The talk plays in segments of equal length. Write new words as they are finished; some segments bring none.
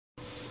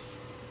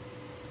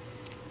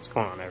What's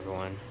going on,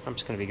 everyone? I'm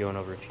just going to be going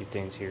over a few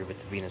things here with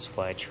the Venus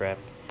flytrap.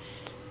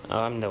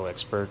 I'm no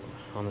expert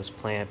on this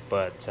plant,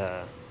 but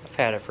I've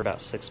had it for about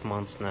 6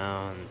 months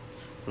now, and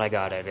when I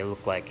got it, it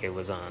looked like it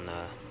was on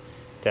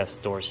death's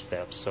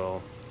doorstep.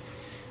 So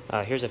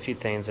here's a few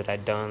things that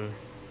I've done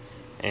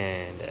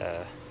and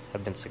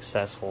have been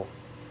successful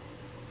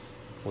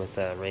with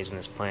raising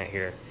this plant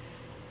here.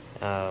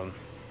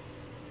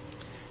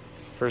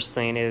 First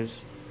thing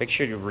is, make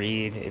sure to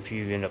read if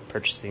you end up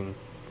purchasing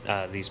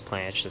these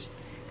plants. Just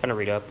kind of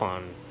read up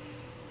on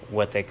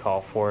what they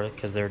call for,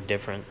 because they're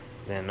different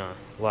than a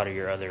lot of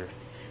your other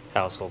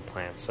household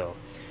plants. So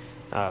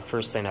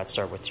first thing, I'd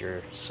start with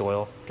your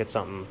soil. Get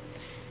something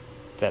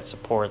that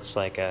supports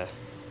like a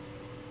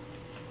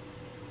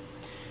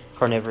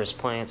carnivorous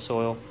plant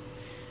soil.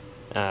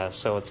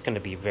 So it's going to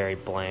be very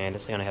bland.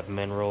 It's going to have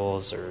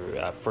minerals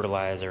or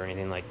fertilizer or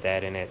anything like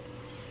that in it.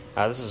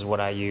 This is what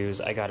I use.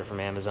 I got it from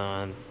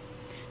Amazon.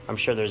 I'm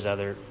sure there's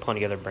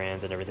plenty other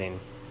brands and everything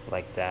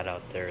like that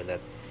out there that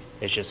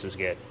is just as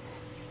good.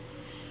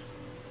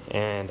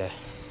 And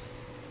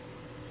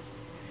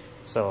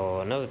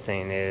so another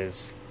thing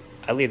is,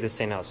 I leave this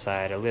thing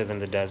outside. I live in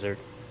the desert.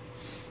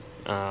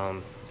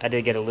 I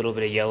did get a little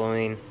bit of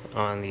yellowing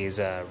on these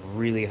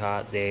really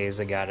hot days.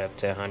 I got up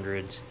to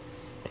hundreds,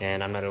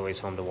 and I'm not always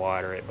home to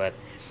water it, but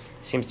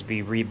it seems to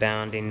be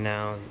rebounding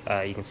now.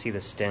 You can see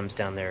the stems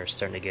down there are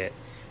starting to get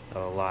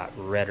a lot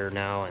redder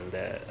now, and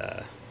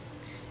the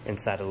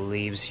inside of the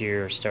leaves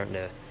here are starting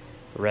to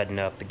redden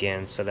up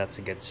again, so that's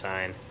a good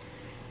sign.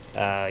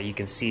 You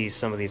can see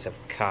some of these have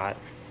caught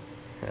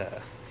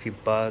a few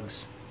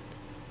bugs.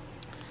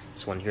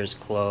 This one here is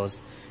closed.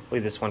 I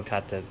believe this one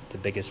caught the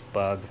biggest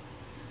bug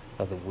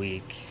of the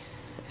week,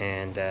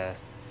 and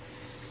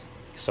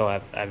so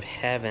I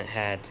haven't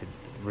had to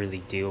really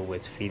deal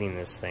with feeding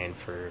this thing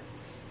for,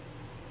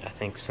 I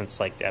think, since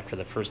like after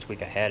the first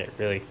week I had it,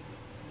 really.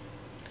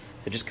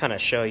 To just kind of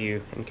show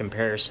you in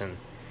comparison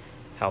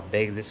how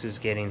big this is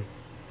getting,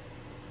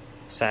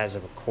 size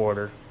of a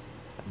quarter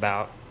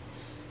about,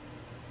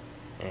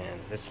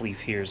 and this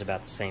leaf here is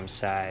about the same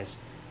size.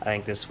 I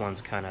think this one's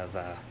kind of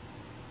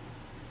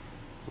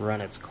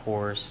run its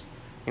course,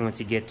 and once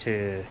you get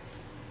to,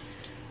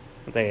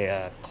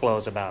 they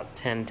close about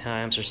 10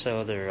 times or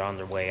so, they're on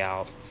their way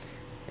out,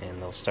 and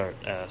they'll start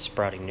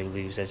sprouting new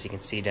leaves. As you can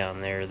see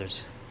down there,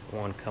 there's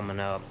one coming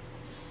up.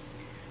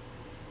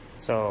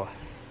 So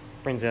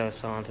brings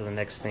us on to the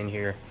next thing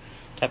here,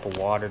 type of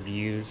water to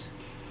use.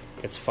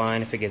 It's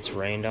fine if it gets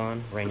rained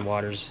on.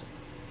 Rainwater's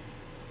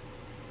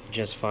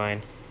just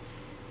fine,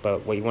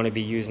 but what you want to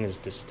be using is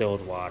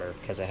distilled water,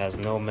 because it has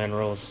no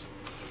minerals.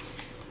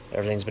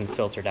 Everything's been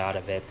filtered out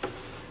of it.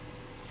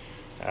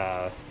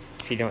 If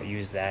you don't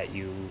use that,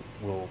 you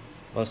will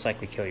most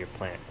likely kill your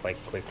plant quite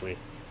quickly.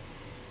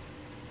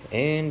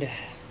 And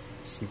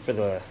see, for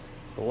the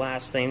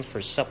last things,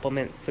 for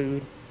supplement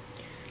food,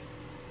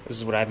 this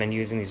is what I've been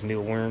using, these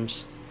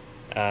mealworms.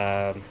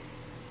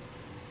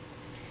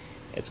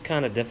 It's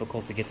kind of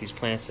difficult to get these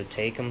plants to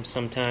take them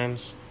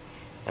sometimes.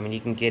 I mean,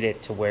 you can get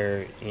it to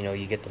where, you know,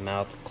 you get the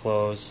mouth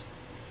closed,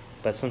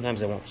 but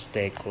sometimes it won't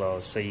stay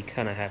closed, so you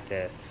kind of have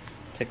to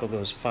tickle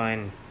those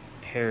fine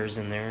hairs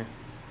in there,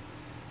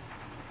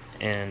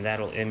 and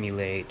that'll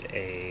emulate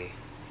a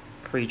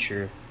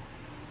creature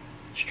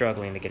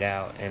struggling to get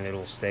out, and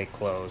it'll stay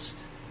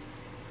closed.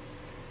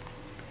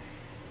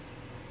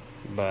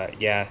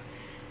 But yeah,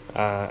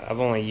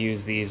 I've only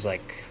used these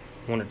like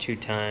 1 or 2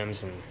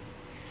 times, and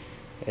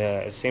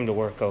it seemed to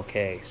work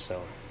okay, so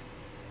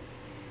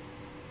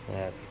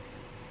I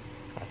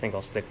think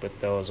I'll stick with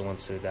those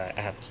once I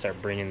have to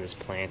start bringing this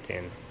plant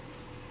in.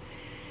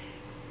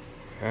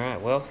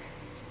 Alright, well,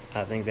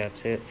 I think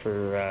that's it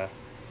for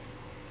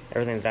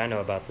everything that I know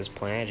about this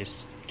plant.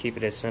 Just keep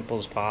it as simple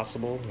as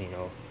possible, you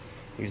know,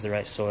 use the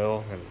right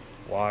soil and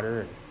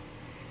water,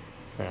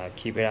 and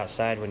keep it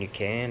outside when you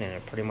can, and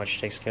it pretty much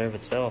takes care of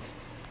itself.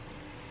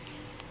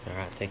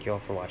 Alright, thank you all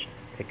for watching.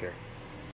 Take care.